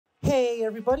Hey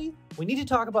everybody, we need to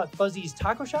talk about Fuzzy's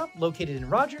Taco Shop located in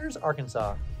Rogers,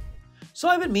 Arkansas. So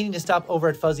I've been meaning to stop over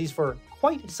at Fuzzy's for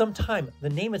quite some time. The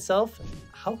name itself,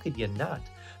 how could you not?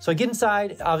 So I get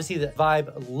inside, obviously the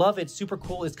vibe, love it, super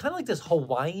cool. It's kind of like this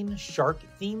Hawaiian shark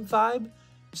theme vibe.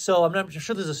 So I'm not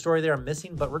sure there's a story there I'm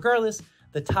missing, but regardless,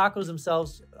 the tacos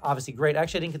themselves, obviously great.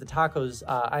 Actually, I didn't get the tacos.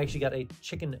 I actually got a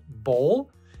chicken bowl.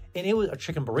 And it was a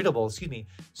chicken burrito bowl, excuse me.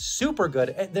 Super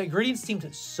good. And the ingredients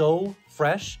seemed so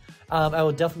fresh. I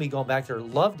will definitely be going back there.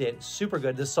 Loved it. Super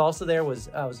good. The salsa there I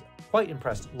was quite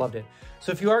impressed. Loved it.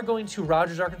 So if you are going to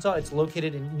Rogers, Arkansas, it's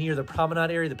located near the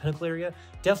Promenade area, the Pinnacle area.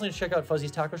 Definitely check out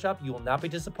Fuzzy's Taco Shop. You will not be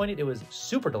disappointed. It was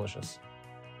super delicious.